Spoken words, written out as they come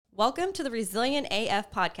Welcome to the Resilient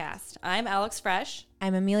AF podcast. I'm Alex Fresh.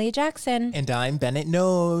 I'm Amelia Jackson. And I'm Bennett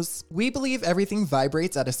Knows. We believe everything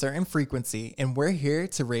vibrates at a certain frequency, and we're here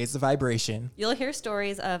to raise the vibration. You'll hear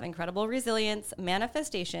stories of incredible resilience,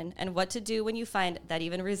 manifestation, and what to do when you find that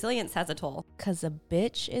even resilience has a toll. 'Cause a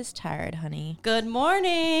bitch is tired, honey. Good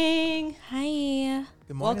morning. Hi.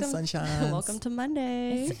 Good morning, sunshine. Welcome to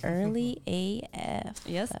Monday. It's early AF.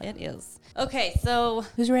 Yes, it is. Okay, so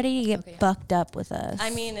Who's ready to get fucked up with us? I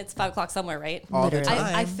mean, it's 5 o'clock somewhere, right? All the Literally.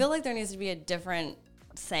 time. I feel like there needs to be a different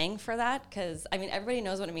saying for that because I mean everybody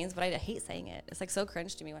knows what it means, but I hate saying it. It's like so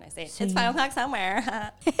cringe to me when I say it. Same. It's 5 o'clock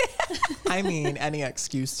somewhere. I mean, any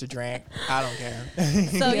excuse to drink. I don't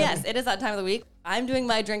care. So yes, it is that time of the week. I'm doing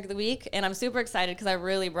my drink of the week, and I'm super excited because I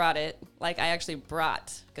really brought it. Like I actually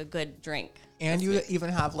brought a good drink. And you even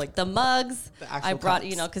have like The mugs. The actual I brought,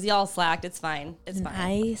 cups. because y'all slacked. It's fine. It's and fine.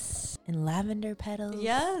 ice and lavender petals.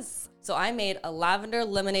 Yes. So I made a lavender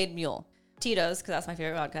lemonade mule. Tito's, because that's my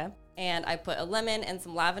favorite vodka. And I put a lemon and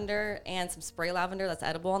some lavender and some spray lavender that's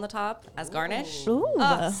edible on the top as garnish. Ooh.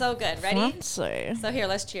 Oh, so good. Ready? Fancy. So here,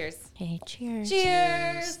 let's cheers. Hey, cheers.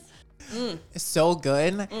 Cheers. it's so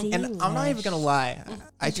good. And I'm not even gonna lie.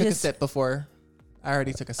 I took a Just- sip before. I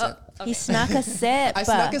already took a sip. He snuck a sip. I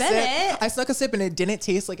snuck a Bennett. sip. I snuck a sip and it didn't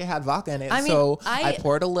taste like it had vodka in it. I mean, so I- I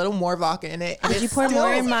poured a little more vodka in it. And Did it you pour still-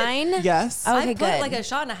 more in mine? Yes. Oh, I okay, put good. like a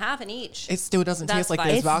shot and a half in each. It still doesn't That's taste like fine.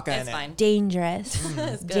 there's It's- vodka in it's it. fine. Dangerous.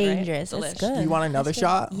 It's good, Dangerous. right? It's Delish. good. You want another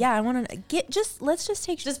shot? Yeah, I want to let's just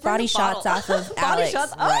take Just bring body the shots bottle. off of Body Alex.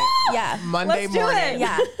 shots. Right. Yeah. Monday Let's do morning. it.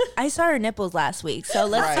 Yeah. I saw her nipples last week, so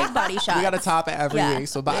let's Right. take body shots. We got to top it every Yeah. week.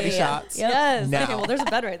 So body Yeah, yeah. shots. Yep. Yes. Now. Okay, well, there's a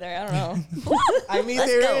bed right there. I don't know. I mean,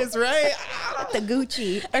 Let's there go. is, right? The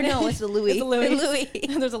Gucci. Or no, it's the Louis. It's a Louis. Louis.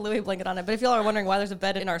 There's a Louis blanket on it. But if y'all are wondering why there's a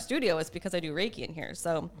bed in our studio, it's because I do Reiki in here.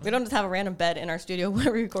 So we don't just have a random bed in our studio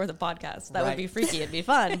where we record the podcast. That would Right. be freaky. It'd be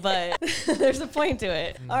fun, but there's a point to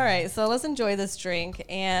it. All right, so let's enjoy this drink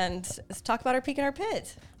and let's talk about our peak and our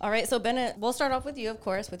pit. All right, so Bennett, we'll start off with you, of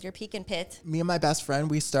course, with your peak and pit. Me and my best friend,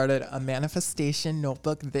 we started a manifestation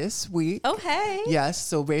notebook this week. Oh, hey. Yes.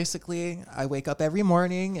 So basically, I wake up every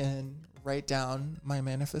morning and write down my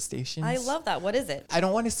manifestations. I love that. What is it? I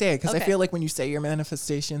don't want to say it because Okay. I feel like when you say your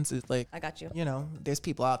manifestations, it's like, I got you. you know, there's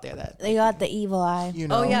people out there that, They got the evil eye. you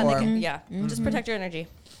know, Oh, yeah. or- They can, yeah. Just protect your energy.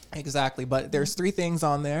 exactly. But there's 3 things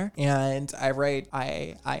on there, and I write,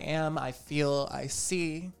 I am, I feel, I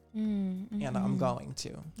see, and I'm going to.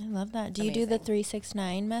 I love that. Do you do the Amazing.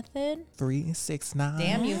 369 method? 369.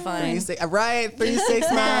 Damn, you fine. Right,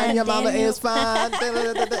 369. Your mama Damn you. is fine.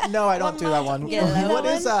 No, I don't do that one. Yeah, What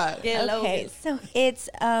is that? Get low. Okay, so it's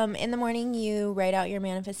in the morning you write out your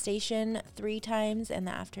manifestation 3 times, in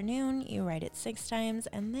the afternoon you write it 6 times,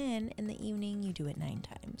 and then in the evening you do it 9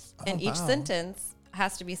 times. And Oh, each wow. sentence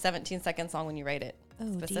has to be 17 seconds long when you write it.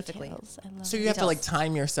 Oh, specifically. details. I love So it. you have to like Details.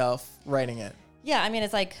 time yourself writing it. Yeah, I mean,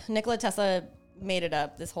 it's like Nikola Tesla made it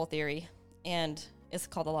up, this whole theory, and it's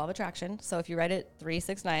called the law of attraction. So if you write it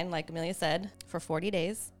 369, like Amelia said, for 40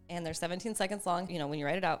 days, and they're 17 seconds long, you know, when you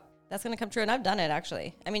write it out, that's going to come true. And I've done it,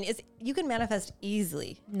 actually. I mean, you can manifest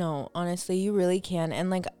easily. No, honestly, you really can. And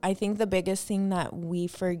like, I think the biggest thing that we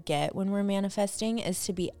forget when we're manifesting is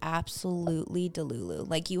to be absolutely delulu.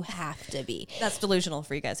 Like, you have to be. That's delusional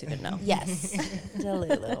for you guys who didn't know. Yes,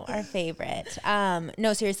 Delulu, our favorite.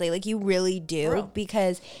 No, seriously, like you really do, For real.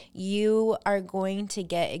 because you are going to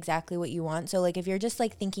get exactly what you want. So like if you're just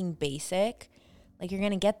like thinking basic, like you're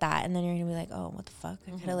gonna get that, and then you're gonna be like, oh, what the fuck?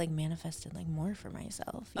 I could have like manifested like more for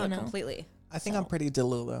myself. You Oh, know? completely. I think I'm pretty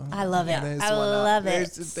delulu. I love it. There's I one, love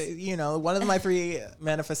it. You know, one of my 3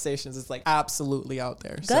 manifestations is like absolutely out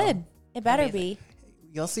there. So Good. It better Amazing. be.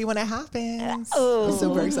 you'll see when it happens. Oh. I'm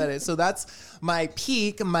super excited. So that's my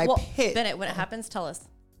peak, my Well, pit. Bennett, when it happens, tell us.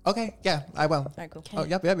 Okay, yeah, I will. All right, cool. Oh,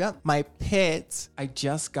 yep. My pit, I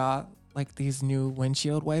just got like these new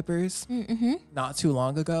windshield wipers not too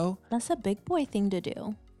long ago. That's a big boy thing to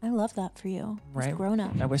do. I love that for you. It's Right. grown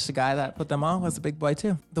up. I wish the guy that put them on was a big boy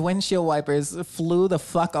too. The windshield wipers flew the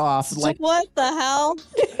fuck off. Like, What the hell?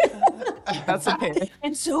 that's okay.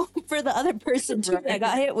 And so for the other person too, I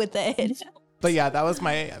got hit with it. But yeah, that was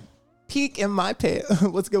my peak in my pit.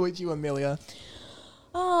 What's good with you, Amelia?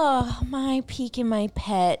 Oh, my peak in my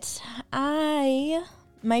pet.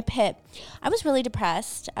 My pit. I was really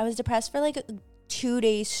depressed. I was depressed for like 2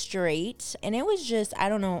 days straight, and it was just, I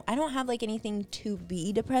don't know, I don't have like anything to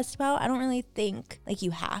be depressed about. I don't really think like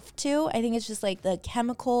you have to. I think it's just like the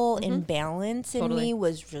chemical imbalance in Totally. me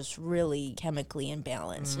was just really chemically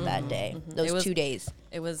imbalanced that day, those It was- 2 days.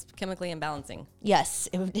 It was chemically imbalancing. Yes,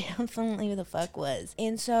 it definitely the fuck was.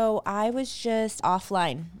 And so I was just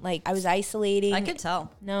offline. Like I was isolating. I could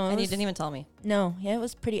tell. No, it and you was- didn't even tell me. No, yeah, it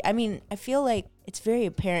was pretty. I mean, I feel like it's very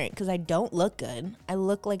apparent because I don't look good. I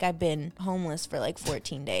look like I've been homeless for like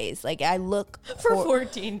 14 days. Like I look For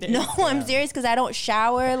 14 days. No, I'm serious because I don't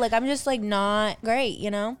shower. Like I'm just like not great,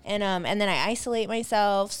 you know. And then I isolate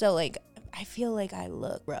myself. So like I feel like I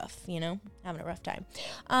look rough, you know, having a rough time.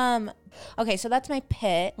 Okay, so that's my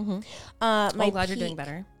pit. I'm glad you're doing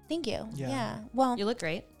better. Thank you. Yeah. Yeah. Well, You look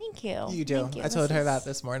great. thank you. You do. Thank you. I told This her is- that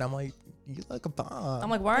this morning. I'm like, you look a bomb. I'm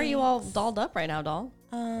like, why are you all dolled up right now, doll?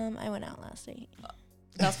 I went out last night.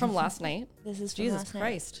 That's from last night. This is from Jesus last night.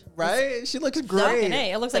 Christ. Right? She looks Fucking great.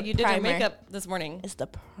 A. It looks The like you did your primer. makeup this morning. It's the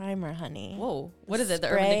primer, honey. Whoa. What is it? The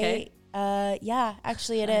Urban Decay? Yeah,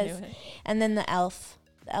 actually it I is. knew it. And then the elf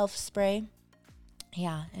spray.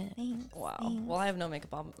 Yeah. Thanks, Wow. thanks. Well, I have no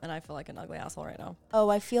makeup on, and I feel like an ugly asshole right now. Oh,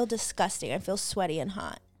 I feel disgusting. I feel sweaty and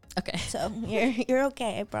hot. Okay. So you're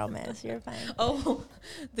okay. I promise. You're fine. Oh,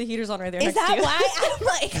 the heater's on right there. Is next to that you. why I'm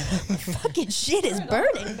like, fucking shit is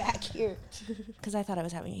burning back here? Because I thought I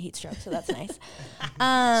was having a heat stroke, so that's nice.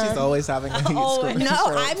 She's always having a heat stroke, no,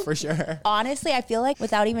 I'm- for sure. Honestly, I feel like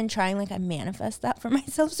without even trying, like I manifest that for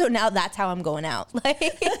myself. So now that's how I'm going out. Like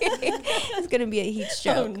it's gonna be a heat Oh,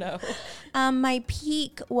 stroke. no. My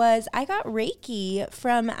peak was I got Reiki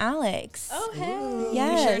from Alex. Oh, hey.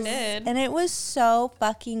 Yes. You sure did. And it was so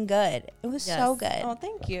fucking good. It was so good. Oh,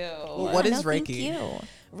 thank you. What is Thank Reiki? you.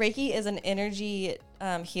 Reiki is an energy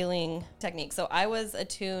healing technique. So I was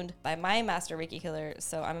attuned by my master Reiki healer.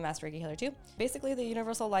 So I'm a master Reiki healer too. Basically, the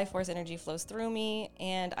universal life force energy flows through me,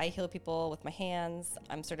 and I heal people with my hands.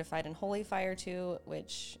 I'm certified in holy fire too,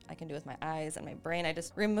 which I can do with my eyes and my brain. I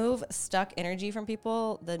just remove stuck energy from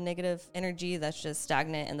people, the negative energy that's just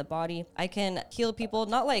stagnant in the body. I can heal people,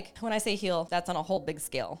 not like when I say heal, that's on a whole big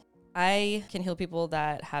scale. I can heal people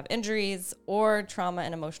that have injuries or trauma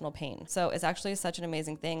and emotional pain. So it's actually such an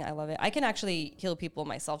amazing thing. I love it. I can actually heal people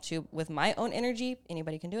myself too with my own energy.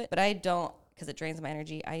 Anybody can do it, but I don't because it drains my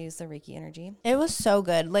energy. I use the Reiki energy. It was so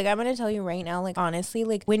good. Like, I'm going to tell you right now, like, honestly,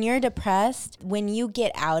 like, when you're depressed, when you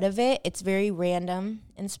get out of it, it's very random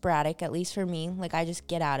and sporadic, at least for me. Like, I just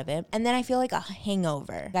get out of it. And then I feel like a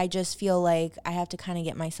hangover. I just feel like I have to kind of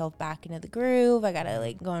get myself back into the groove. I got to,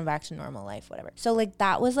 like, going back to normal life, whatever. So, like,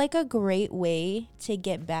 that was, like, a great way to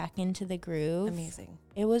get back into the groove. Amazing.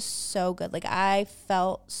 It was so good. Like, I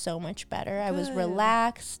felt so much better. I was Good.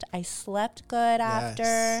 relaxed. I slept good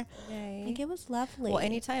after. Yay. Like, it was lovely. Well,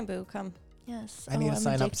 anytime, boo, come. Yes. I need to I'm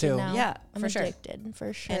sign up addicted too. now. Yeah, I'm for sure. addicted,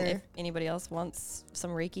 for sure. And if anybody else wants some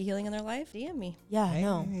Reiki healing in their life, DM me. Yeah,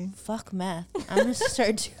 no. Hey. Fuck meth. I'm gonna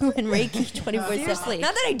start doing Reiki 24/7. Seriously.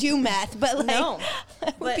 Not that I do meth, but like No, I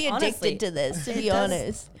would but be addicted honestly, to this, to it be does-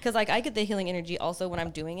 honest. Because like I get the healing energy also when I'm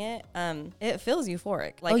doing it. It feels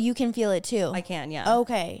euphoric. Like Oh, you can feel it too. I can, yeah.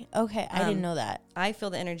 Okay. Okay. I didn't know that. I feel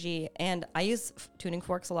the energy, and I use tuning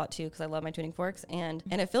forks a lot too because I love my tuning forks, and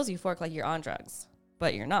it feels euphoric like you're on drugs,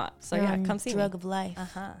 but you're not. So You're yeah, on come see drug me. of life.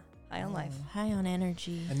 High on life. High on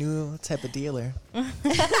energy. A new type of dealer.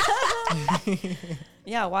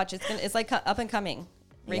 Yeah, watch. It's like up and coming.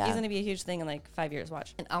 Reiki's Yeah. gonna be a huge thing in like 5 years.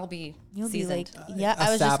 Watch, and I'll be You'll seasoned. be like, yeah,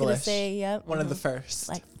 I was just gonna Established. say, yep. One of the first.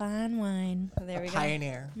 Like fine wine. there we go.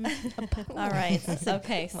 Pioneer. All right.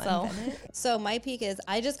 Okay. So my peak is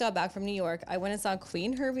I just got back from New York. I went and saw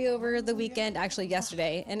Queen Herbie over the weekend, actually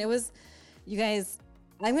yesterday, and it was, you guys.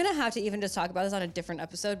 I'm gonna have to even just talk about this on a different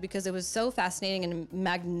episode because it was so fascinating and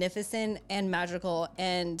magnificent and magical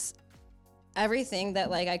and everything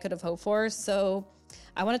that like I could have hoped for. So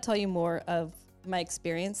I want to tell you more of my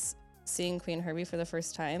experience seeing Queen Herbie for the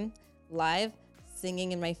first time live,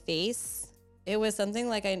 singing in my face. It was something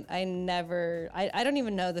like I don't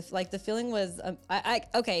even know the feeling was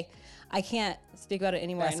okay. I can't speak about it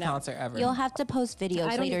anymore Best right now. concert ever. You'll have to post videos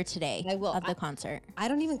I don't later e- today I will. of the concert. I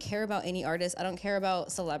don't even care about any artists. I don't care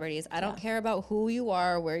about celebrities. I don't care about who you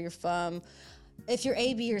are, where you're from. If you're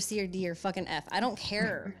A, B, or C, or D, or fucking F, I don't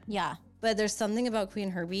care. Yeah. But there's something about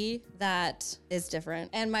Queen Herbie that is different.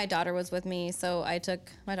 And my daughter was with me, so I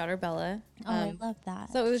took my daughter Bella. Oh, I love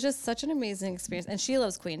that. So it was just such an amazing experience. And she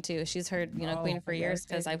loves Queen too. She's heard, Queen for years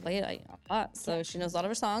because I play it a lot. So she knows a lot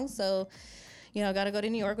of her songs. So, got to go to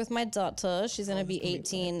New York with my daughter. She's going to be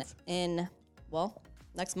 18 in,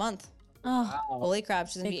 next month. Oh, Holy crap,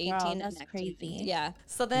 she's going to big be girl, 18. that's next crazy. week. Yeah.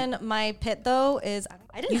 So then my pit though is,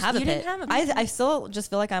 I didn't have a you pit. didn't have a I still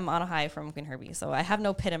just feel like I'm on a high from Queen Herbie. So I have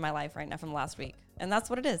no pit in my life right now from last week. And that's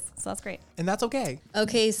what it is. So that's great. And that's okay.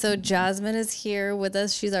 Okay, so Jasmine is here with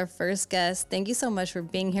us. She's our first guest. Thank you so much for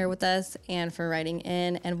being here with us and for writing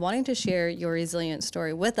in and wanting to share your resilient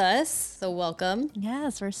story with us. So welcome.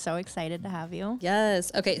 Yes, we're so excited to have you.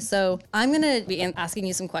 Yes. Okay, so I'm going to be asking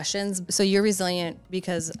you some questions. So you're resilient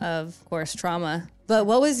because of course, trauma. But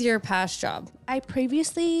what was your past job? I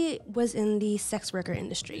previously was in the sex worker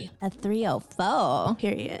industry. A 304.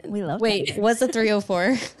 Period. We love Wait, what's the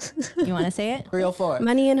 304? that. You want to say it? 304.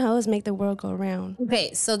 Money and hoes make the world go round.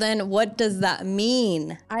 Okay, so then what does that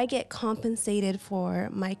mean? I get compensated for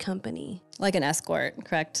my company, Like an escort,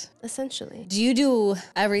 correct? essentially. Do you do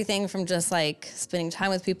everything from just like spending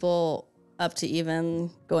time with people up to even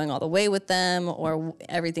going all the way with them or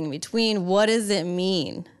everything in between? What does it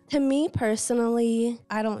mean? To me personally,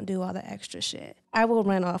 I don't do all the extra shit. I will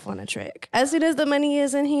run off on a trick. As soon as the money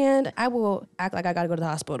is in hand, I will act like I gotta go to the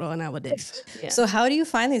hospital and I will dip. Yeah. So how do you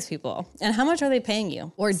find these people? And how much are they paying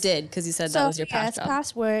you? Or did, because you said that was your past job.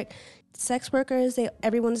 past work. Sex workers,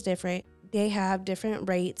 everyone's different. They have different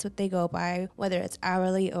rates that they go by, whether it's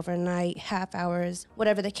hourly, overnight, half hours,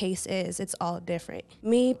 whatever the case is, it's all different.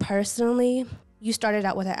 Me personally, you started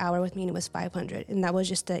out with an hour with me and it was $500, and that was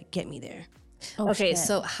just to get me there. Okay,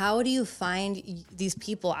 so how do you find these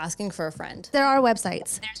people asking for a friend? There are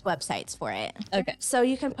websites. There's websites for it. Okay. So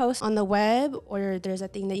you can post on the web, or there's a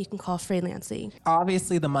thing that you can call freelancing.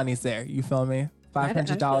 Obviously, the money's there. You feel me?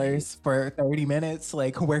 $500 for 30 minutes.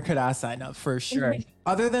 Like, where could I sign up for sure?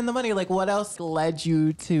 Other than the money, like, what else led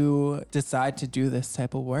you to decide to do this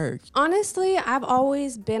type of work? Honestly, I've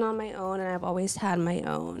always been on my own and I've always had my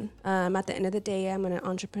own. At the end of the day, I'm an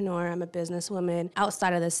entrepreneur. I'm a businesswoman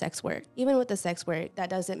outside of the sex work. Even with the sex work, that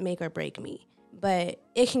doesn't make or break me. But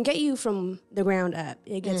it can get you from the ground up.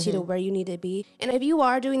 It gets you to where you need to be. And if you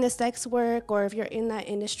are doing the sex work or if you're in that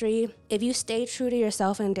industry, if you stay true to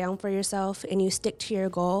yourself and down for yourself and you stick to your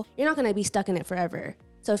goal, you're not going to be stuck in it forever.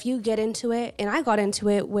 So if you get into it, and I got into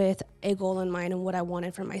it with a goal in mind and what I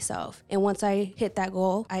wanted for myself. And once I hit that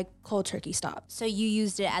goal, I cold turkey stopped. So you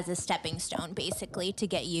used it as a stepping stone, basically, to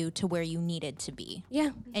get you to where you needed to be.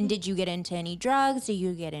 Yeah. And did you get into any drugs? Did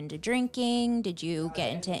you get into drinking? Did you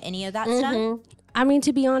get into any of that stuff? I mean,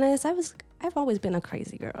 to be honest, I've always been a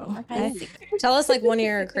crazy girl. Tell us like one of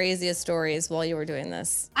your craziest stories while you were doing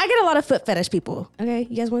this. I get a lot of foot fetish people. Okay,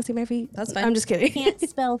 you guys want to see my feet? That's fine. I'm just kidding. Can't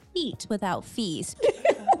spell feet without fees.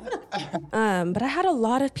 But I had a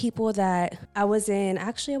lot of people that I was in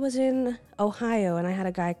Ohio, and I had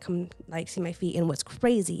a guy come like see my feet, and what's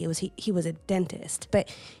crazy, it was he was a dentist,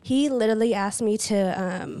 but he literally asked me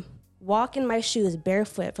to walk in my shoes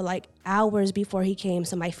barefoot for like hours before he came,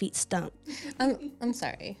 so my feet stunk. I'm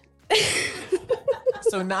sorry.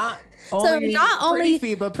 So not only pretty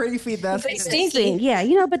feet, but pretty feet that's Stinky.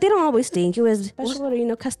 Yeah, but they don't always stink. It was special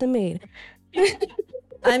order, custom made.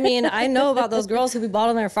 I mean, I know about those girls who be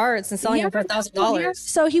bottling their farts and selling them for $1,000.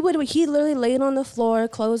 So he literally laid on the floor,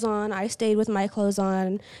 clothes on. I stayed with my clothes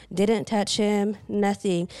on, didn't touch him,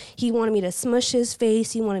 nothing. He wanted me to smush his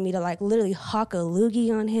face. He wanted me to like literally hawk a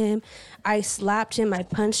loogie on him. I slapped him. I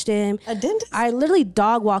punched him. A dentist? I literally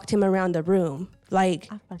dog walked him around the room. Like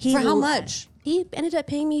For how much? He ended up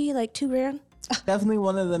paying me like $2,000. definitely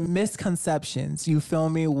one of the misconceptions. You feel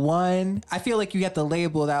me? One, I feel like you get the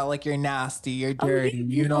label that like you're nasty, you're dirty.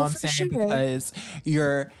 You know what I'm saying? Sure. Because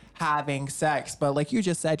you're having sex, but like you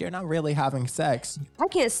just said, you're not really having sex. I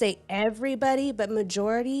can't say everybody, but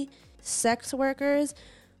majority sex workers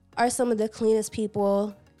are some of the cleanest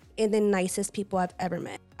people and the nicest people I've ever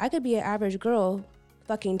met. I could be an average girl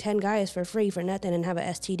fucking 10 guys for free for nothing and have a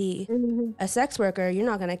STD. A sex worker, you're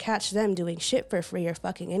not gonna catch them doing shit for free or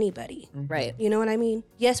fucking anybody. Right. You know what I mean?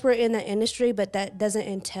 Yes, we're in the industry, but that doesn't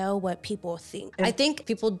entail what people think. I think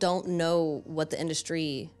people don't know what the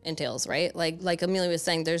industry entails, right? Like Amelia was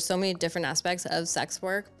saying, there's so many different aspects of sex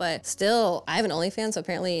work, but still, I have an OnlyFans, so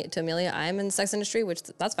apparently to Amelia, I'm in the sex industry, which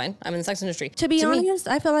that's fine. I'm in the sex industry. To be me, honest,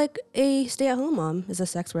 I feel like a stay-at-home mom is a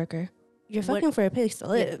sex worker. You're fucking for a place to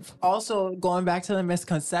live. Also, going back to the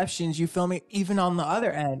misconceptions, you feel me? Even on the other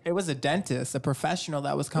end, it was a dentist, a professional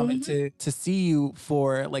that was coming to see you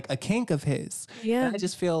for like a kink of his. Yeah. And I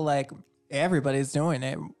just feel like everybody's doing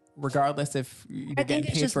it, regardless if you're getting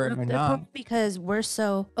paid for it or not. Because we're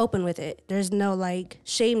so open with it. There's no like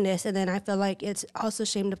shameness. And then I feel like it's also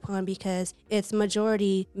shamed upon because it's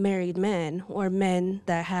majority married men or men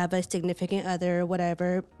that have a significant other or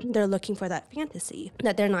whatever. They're looking for that fantasy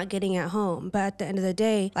that they're not getting at home. But at the end of the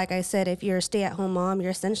day, like I said, if you're a stay-at-home mom,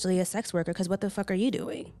 you're essentially a sex worker because what the fuck are you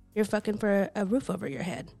doing? You're fucking for a roof over your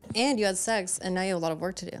head. and you had sex, and now you have a lot of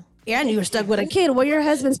work to do. and you're stuck with a kid. Well, your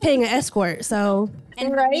husband's paying an escort, so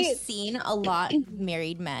And have you seen a lot of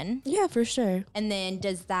married men? yeah, for sure. And then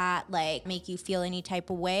does that like make you feel any type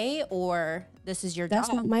of way, or this is your That's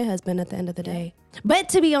job? not my husband at the end of the day. But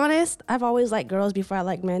to be honest, I've always liked girls before I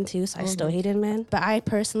liked men too, so I still hated men. But I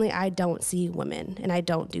personally, I don't see women, and I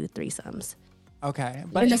don't do threesomes. Okay.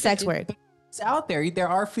 But the sex work. It's out there. There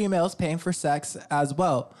are females paying for sex as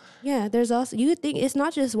well. Yeah, there's also, you think it's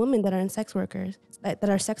not just women that are in sex workers, that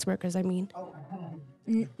are sex workers, I mean.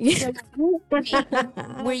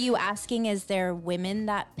 Were you asking, is there women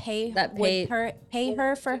that pay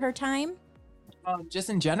her for her time? Just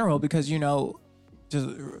in general, because, you know, just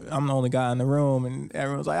I'm the only guy in the room and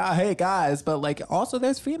everyone's like, oh, hey guys. But like also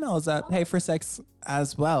there's females that pay for sex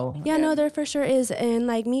as well. Yeah, no, there for sure is. And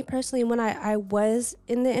like me personally, when I was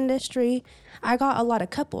in the industry, I got a lot of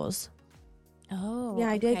couples. Oh, Yeah,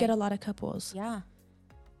 I did get a lot of couples. Yeah.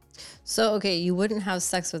 So, okay, you wouldn't have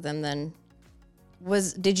sex with them then.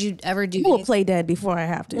 Did you ever do I will anything, play dead before I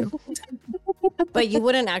have to. but you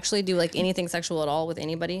wouldn't actually do like anything sexual at all with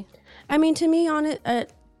anybody? I mean, to me, on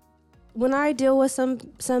it, when I deal with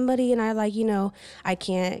somebody and I like, you know, I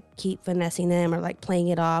can't keep finessing them or like playing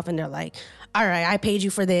it off, and they're like, all right, I paid you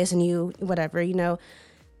for this and you whatever, you know,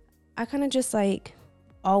 I kind of just like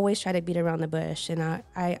always try to beat around the bush, and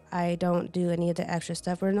I don't do any of the extra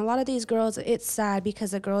stuff. And a lot of these girls, it's sad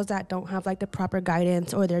because the girls that don't have like the proper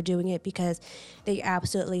guidance, or they're doing it because they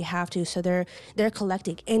absolutely have to, so they're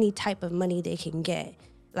collecting any type of money they can get,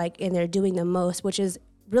 like, and they're doing the most, which is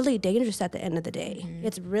really dangerous at the end of the day.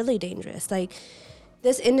 It's really dangerous. Like,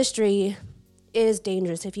 this industry is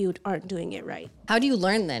dangerous if you aren't doing it right. How do you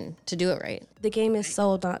learn then to do it right? The game is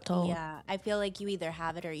sold, not told. Yeah, I feel like you either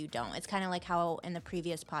have it or you don't. It's kind of like how in the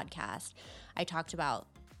previous podcast I talked about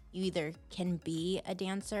you either can be a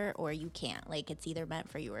dancer or you can't. Like, it's either meant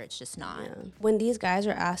for you or it's just not. When these guys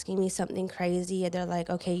are asking me something crazy, they're like,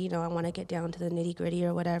 okay, you know, I want to get down to the nitty gritty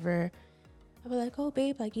or whatever, I'll be like, oh,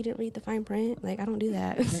 babe, like, you didn't read the fine print? Like, I don't do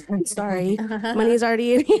that. Sorry. Money's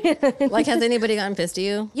already in here. Like, has anybody gotten pissed at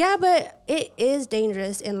you? Yeah, but it is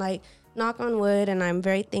dangerous, and like, knock on wood, and I'm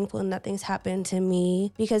very thankful nothing's happened to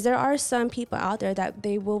me, because there are some people out there that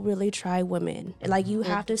they will really try women. Like, you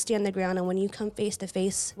have to stand the ground, and when you come face to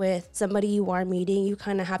face with somebody you are meeting, you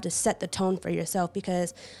kind of have to set the tone for yourself,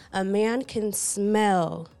 because a man can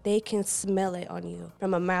smell it on you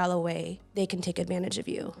from a mile away. They can take advantage of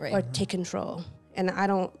you or take control. And I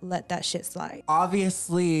don't let that shit slide.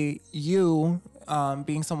 Obviously, you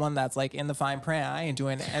being someone that's like in the fine print, I ain't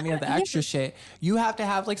doing any of the extra shit. You have to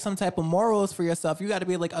have like some type of morals for yourself. You got to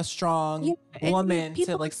be like a strong woman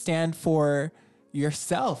to like stand for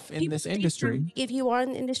yourself in this industry. If you are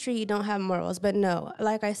in the industry, you don't have morals. But no,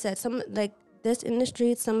 like I said, some like this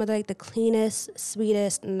industry, some of like the cleanest,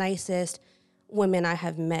 sweetest, nicest women I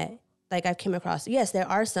have met. Like, I've came across. Yes, there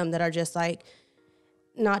are some that are just like,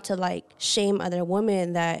 not to like shame other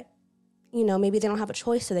women that, you know, maybe they don't have a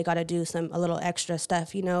choice, so they got to do a little extra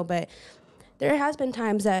stuff, you know. But there has been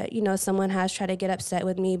times that, you know, someone has tried to get upset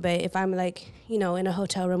with me. But if I'm like, you know, in a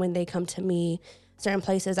hotel room and they come to me, certain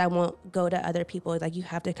places I won't go to other people. Like, you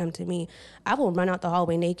have to come to me. I will run out the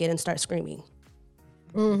hallway naked and start screaming.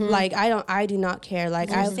 Like, I do not care. Like,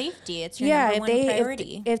 It's your safety. It's your number one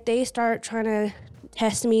priority. If they start trying to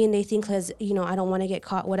test me and they think, because, you know, I don't want to get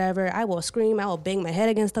caught, whatever, I will scream. I will bang my head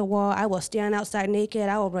against the wall. I will stand outside naked.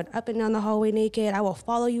 I will run up and down the hallway naked. I will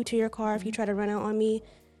follow you to your car if you try to run out on me.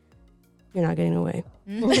 You're not getting away.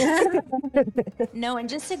 No, and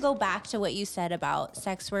just to go back to what you said about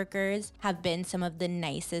sex workers have been some of the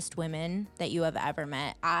nicest women that you have ever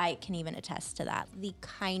met. I can even attest to that. The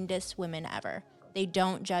kindest women ever. They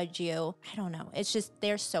don't judge you. I don't know. It's just,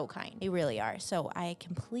 they're so kind. They really are. So I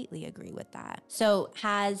completely agree with that. So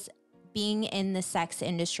has being in the sex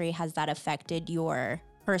industry, has that affected your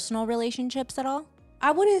personal relationships at all?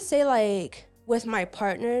 I wouldn't say like with my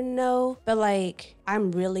partner, no, but like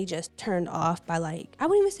I'm really just turned off by like, I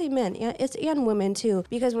wouldn't even say men, and women too,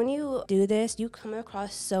 because when you do this, you come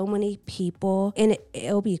across so many people, and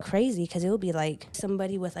it'll be crazy, because it'll be like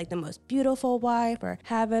somebody with like the most beautiful wife or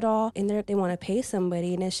have it all, and they want to pay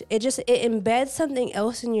somebody, and it embeds something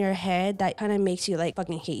else in your head that kind of makes you like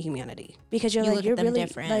fucking hate humanity, because you're really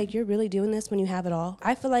different. Like, you're really doing this when you have it all.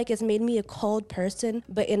 I feel like it's made me a cold person,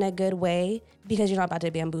 but in a good way, because you're not about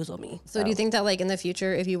to bamboozle me. So do you think that like in the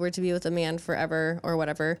future, if you were to be with a man forever or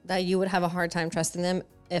whatever, that you would have a hard time trusting them,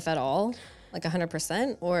 if at all, like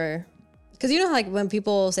 100%? Or because you know, like when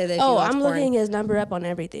people say they I'm looking his number up on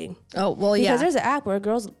everything. Oh well, yeah. Because there's an app where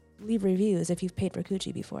girls leave reviews if you've paid for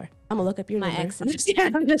coochie before. I'm gonna look up your My number. ex- I'm just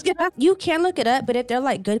kidding. I'm just kidding. You can look it up, but if they're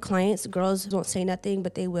like good clients, girls don't say nothing,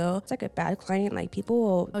 but they will. It's like a bad client, like people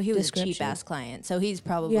will. Oh, he was a description. cheap ass client, so he's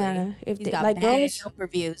probably If he's they, got like bad girls, Yelp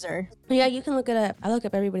reviews. Or yeah, you can look it up. I look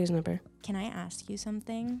up everybody's number. can I ask you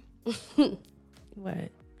something? What?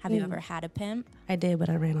 Have you ever had a pimp? I did, but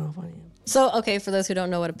I ran off on him. So, okay, for those who don't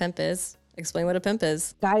know what a pimp is, explain what a pimp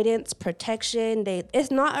is. Guidance, protection. It's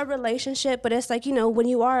not a relationship, but it's like, you know, when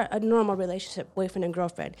you are a normal relationship, boyfriend and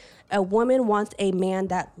girlfriend, a woman wants a man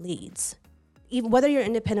that leads. Even whether you're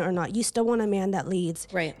independent or not, you still want a man that leads.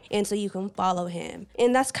 Right. And so you can follow him.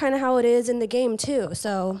 And that's kind of how it is in the game too.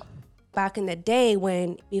 So back in the day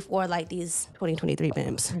before like these 2023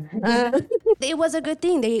 pimps, it was a good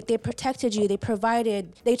thing. They protected you, they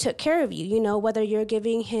provided, they took care of you, you know, whether you're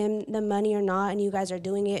giving him the money or not, and you guys are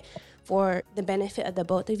doing it for the benefit of the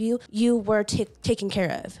both of you, you were taken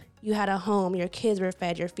care of. You had a home, your kids were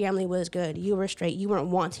fed, your family was good, you were straight, you weren't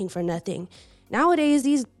wanting for nothing. Nowadays,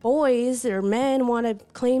 these boys or men want to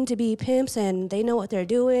claim to be pimps and they know what they're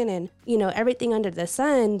doing and, you know, everything under the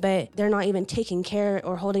sun, but they're not even taking care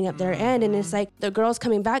or holding up their end. And it's like the girls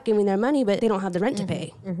coming back giving their money, but they don't have the rent to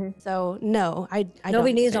pay. So, no, I Nobody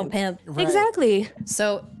don't needs no pimp. pimp. Exactly.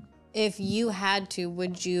 So, if you had to,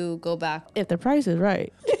 would you go back? If the price is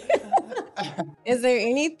right. Is there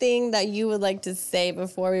anything that you would like to say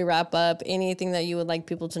before we wrap up? Anything that you would like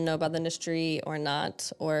people to know about the industry or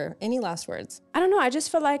not? Or any last words? I don't know. I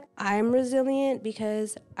just feel like I'm resilient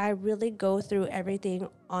because I really go through everything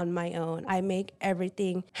on my own. I make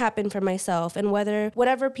everything happen for myself. And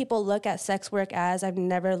whatever people look at sex work as, I've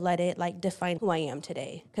never let it like define who I am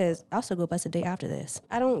today. Because I'll still go bust a day after this.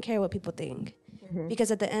 I don't care what people think.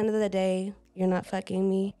 Because at the end of the day, you're not fucking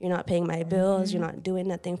me. You're not paying my bills. You're not doing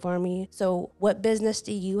nothing for me. So what business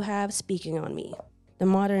do you have speaking on me? The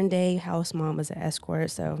modern day house mom is an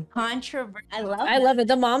escort. So Controversial. I love it.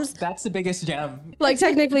 The moms. That's the biggest gem. like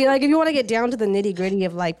technically, like if you want to get down to the nitty gritty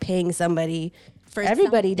of like paying somebody, For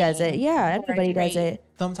everybody does it. something Yeah, everybody does rate. it.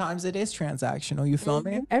 Sometimes it is transactional. You feel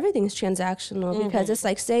me? Everything's transactional because it's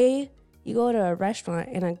like, say you go to a restaurant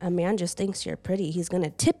and a man just thinks you're pretty, he's gonna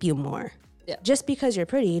tip you more. Yeah. Just because you're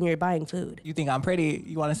pretty and you're buying food, You think I'm pretty?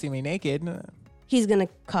 You want to see me naked? You're he's gonna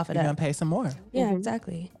cough it gonna up. pay some more. Yeah,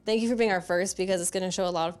 exactly. Thank you for being our first because it's going to show a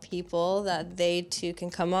lot of people that they too can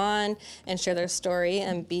come on and share their story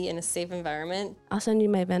and be in a safe environment. I'll send you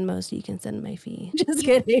my Venmo so you can send my fee. Just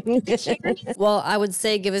kidding. Well, I would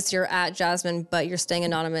say give us your @Jasmine, but you're staying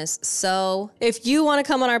anonymous. So if you want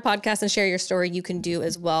to come on our podcast and share your story, you can do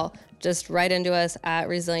as well. Just write into us at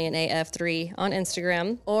ResilientAF3 on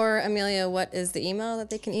Instagram. Or Amelia, what is the email that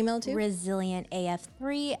they can email to?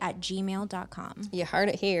 resilientaf3@gmail.com. You heard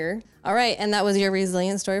it here. All right, and that was your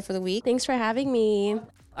resilient story for the week. Thanks for having me.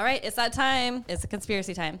 All right, it's that time. It's a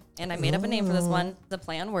conspiracy time. And I made up a name for this one, the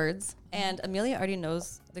play on words. And Amelia already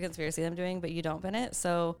knows the conspiracy I'm doing, but you don't, Bennett.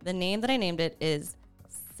 So the name that I named it is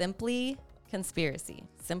Simply Conspiracy.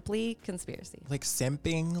 Simply Conspiracy. Like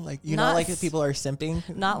simping, like you Not know, like s- people are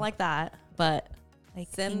simping. Not like that, but Like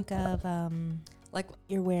Sim- think of like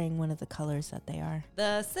you're wearing one of the colors that they are.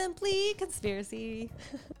 the Simply Conspiracy.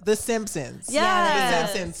 The Simpsons. Yeah. The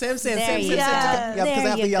Simpsons. There Simpsons. you Simpsons. go. Yep, because There they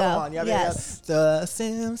have the you yellow go. one. Yep, Yes. yep. The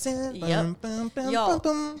Simpsons. Yep. Bum, bum, Yo,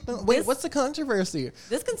 bum, bum. Wait, this- what's the controversy?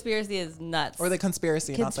 This conspiracy is nuts. Or the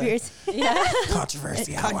conspiracy? Conspiracy. yeah. Not the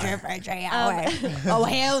controversy hour. Controversial hour. Oh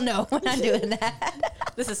hell no, we're not doing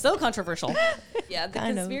that. This is so controversial. Yeah, the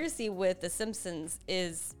Kind of. conspiracy with The Simpsons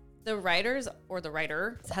is the writers or the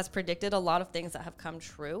writer has predicted a lot of things that have come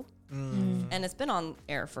true. And it's been on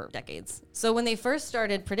air for decades. So when they first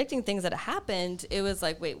started predicting things that happened, it was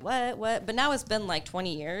like, wait, what? But now it's been like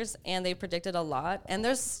 20 years and they predicted a lot. And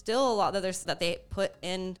there's still a lot that they put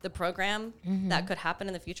in the program that could happen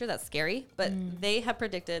in the future. That's scary. But they have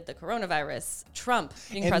predicted the coronavirus, Trump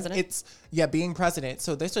being And president. it's being president.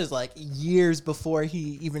 So this was like years before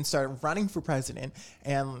he even started running for president,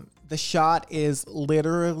 and the shot is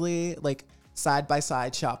literally like side by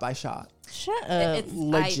side, shot by shot, Shut up. It's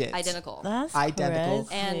legit. identical. That's identical.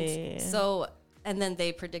 crazy. And so, and then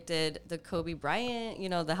they predicted the Kobe Bryant,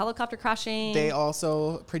 the helicopter crashing. They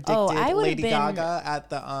also predicted I would've Lady been- Gaga at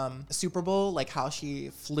the Super Bowl, like how she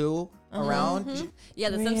flew around. Yeah,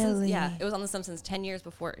 The Simpsons. Really? Yeah, it was on The Simpsons 10 years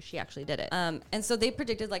before she actually did it. And so they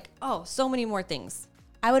predicted like, so many more things.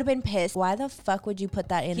 I would have been pissed. Why the fuck would you put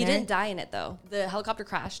that in He there? didn't die in it though. The helicopter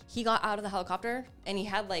crashed. He got out of the helicopter and he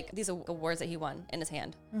had like these awards that he won in his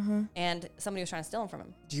hand. And somebody was trying to steal them from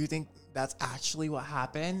him. Do you think that's actually what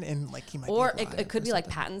happened? And like he might Or be alive it could or be like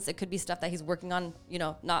something? patents. It could be stuff that he's working on,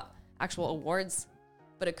 not actual awards,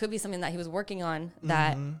 but it could be something that he was working on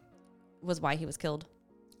that was why he was killed.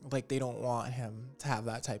 like they don't want him to have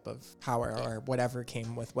that type of power or whatever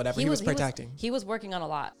came with whatever He he was was protecting. He was working on a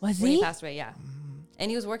lot. Was when he? passed away? Yeah. And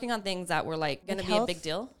he was working on things that were like going to be a health? big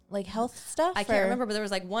deal. Like health stuff? I can't or- remember, but there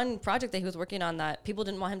was like one project that he was working on that people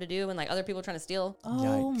didn't want him to do, and like other people were trying to steal.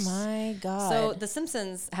 Oh Yikes. my God. So The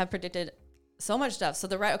Simpsons have predicted so much stuff. So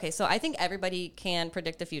so I think everybody can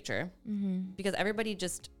predict the future because everybody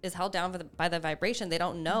just is held down by the vibration. They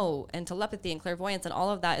don't know, and telepathy and clairvoyance and all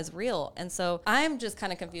of that is real. And so I'm just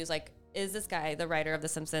kind of confused. Like, is this guy, the writer of The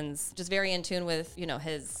Simpsons, just very in tune with, you know,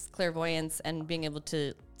 his clairvoyance and being able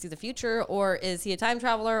to see the future, or is he a time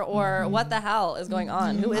traveler, or what the hell is going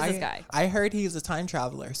on? Who is this guy? I heard he's a time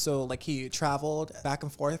traveler. So like he traveled back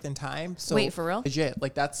and forth in time. So Wait, for real? Legit.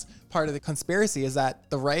 Like that's part of the conspiracy, is that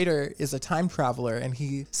the writer is a time traveler and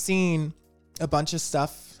he seen a bunch of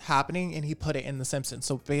stuff happening and he put it in The Simpsons.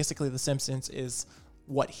 So basically The Simpsons is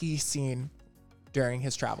what he's seen during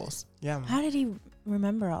his travels. Yeah. how did he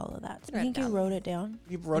remember all of that? I Write think it you down. wrote it down.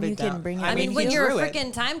 He wrote You it can down. bring it I mean, he when he you're a drew it.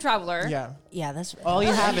 freaking time traveler. Yeah. Yeah, that's All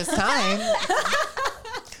you have is time.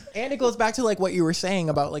 And it goes back to like what you were saying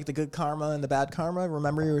about like the good karma and the bad karma.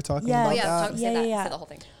 Remember you were talking Yeah. about Oh, yeah, that? talk, Yeah, say that. yeah. Say the whole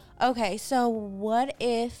thing. Okay, so what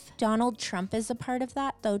if Donald Trump is a part of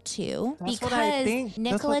that though too? That's because what I think. That's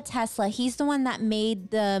Nikola what- Tesla, he's the one that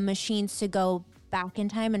made the machines to go back in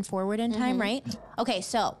time and forward in time, right? Okay,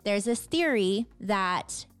 so there's this theory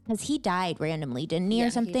that because he died randomly, didn't he, Yeah, or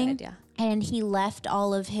he something? died, yeah. And he left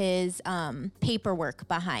all of his paperwork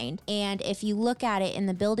behind. And if you look at it in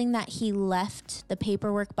the building that he left the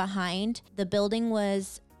paperwork behind, the building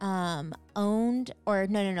was owned, or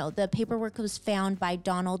no, the paperwork was found by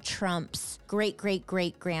Donald Trump's great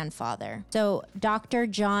grandfather. So Dr.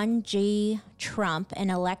 John G. Trump, an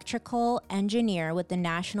electrical engineer with the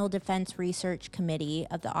National Defense Research Committee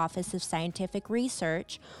of the Office of Scientific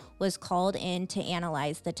Research, was called in to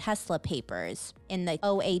analyze the Tesla papers in the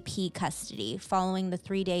OAP custody following the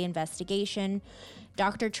 3-day investigation.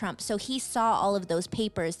 Dr. Trump, so he saw all of those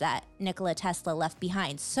papers that Nikola Tesla left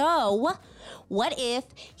behind. So what if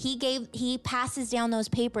he passes down those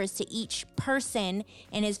papers to each person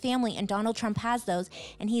in his family, and Donald Trump has those,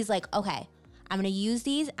 and he's like, okay, I'm going to use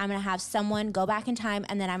these. I'm going to have someone go back in time,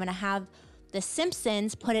 and then I'm going to have the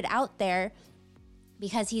Simpsons put it out there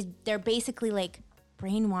because they're basically like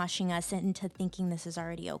brainwashing us into thinking this is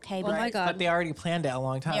already okay. Oh my But God. they already planned it a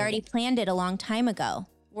long time. They already planned it a long time ago.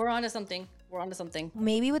 We're onto something.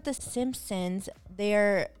 Maybe with the Simpsons,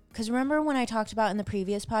 because remember when I talked about in the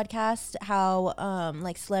previous podcast how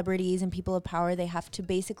like celebrities and people of power, they have to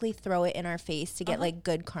basically throw it in our face to get like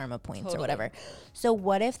good karma points or whatever. So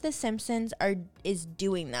what if the Simpsons is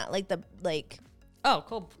doing that? Oh,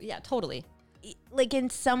 cool. Yeah, totally. Like in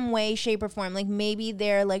some way, shape, or form. Like maybe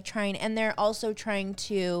they're like trying, and they're also trying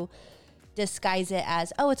to disguise it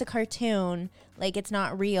as, oh, it's a cartoon, like it's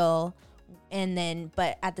not real. And then,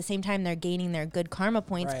 but at the same time, they're gaining their good karma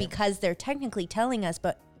points Right. because they're technically telling us,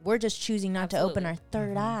 but we're just choosing not to open our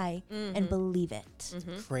Absolutely. third eye and believe it.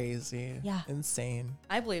 Crazy. Yeah. Insane.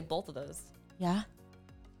 I believe both of those. Yeah.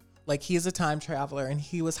 Like he's a time traveler and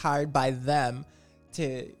he was hired by them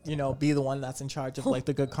to, be the one that's in charge of like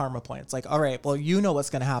the good karma points. Like, all right, well, you know what's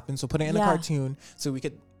going to happen. So put it in a Yeah. cartoon so we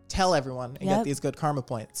could tell everyone and Yep. get these good karma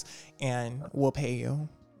points, and we'll pay you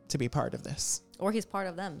to be part of this. Or he's part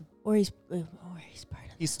of them. Or he's part of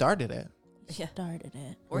He started it. Yeah. started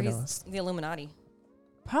it. Or Who he's knows? the Illuminati.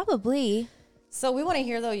 Probably. So we want to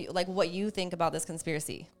hear, though, like what you think about this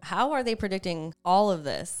conspiracy. How are they predicting all of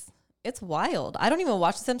this? It's wild. I don't even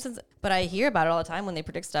watch The Simpsons, but I hear about it all the time when they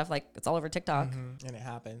predict stuff. Like it's all over TikTok. And it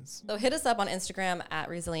happens. So hit us up on Instagram at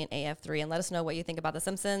ResilientAF3 and let us know what you think about The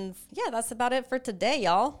Simpsons. Yeah, that's about it for today,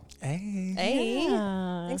 y'all. Hey. Hey,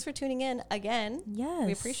 Yeah. thanks for tuning in again. Yes.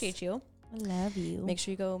 We appreciate you. I love you. Make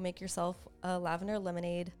sure you go make yourself a lavender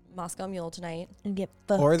lemonade Moscow Mule tonight. And get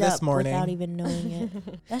fucked Or this up morning. without even knowing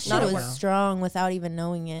it. That shit Not was now. strong without even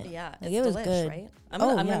knowing it. Yeah, Like, it's it was delish, good. right? I'm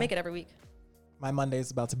Oh, gonna yeah. make it every week. My Monday's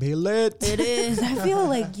about to be lit. It is. I feel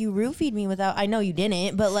like you roofied me without. I know you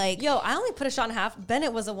didn't, but like. Yo, I only put a shot and a half.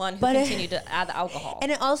 Bennett was the one who But it- continued to add the alcohol.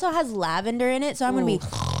 And it also has lavender in it, so I'm gonna be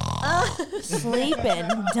sleeping.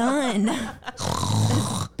 Done.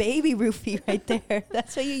 Baby roofie right there.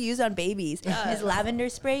 That's what you use on babies. Is lavender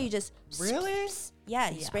spray. You just Really? yeah.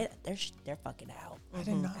 You spray that. They're fucking out. I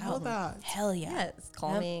did not know that. Hell yeah. yeah, it's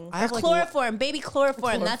calming. I have like Chloroform, baby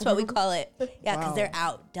chloroform. That's what we call it. Yeah, because Wow. they're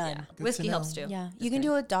out. Done. Good Whiskey to know. helps too. Yeah, you can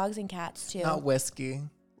do it with dogs and cats too. Not whiskey.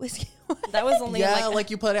 Whiskey. That was only Yeah, like like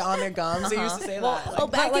you put it on their gums. They used to say Well, that. Like, Oh,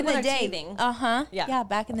 back like in when the they're day. teething. Yeah. Yeah.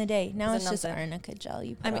 Back in the day. Now It's it's just enough arnica gel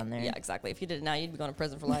you put I mean, on there. yeah, exactly. If you did it now, you'd be going to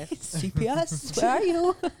prison for life. CPS. Where are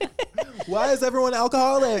you? why is everyone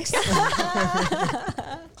alcoholics?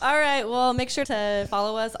 All right. Well, make sure to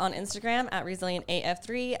follow us on Instagram at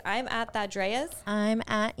ResilientAF3. I'm at that Dreas. I'm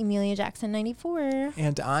at Emilia Jackson 94.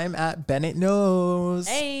 And I'm at Bennett Knows.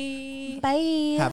 Hey. Bye.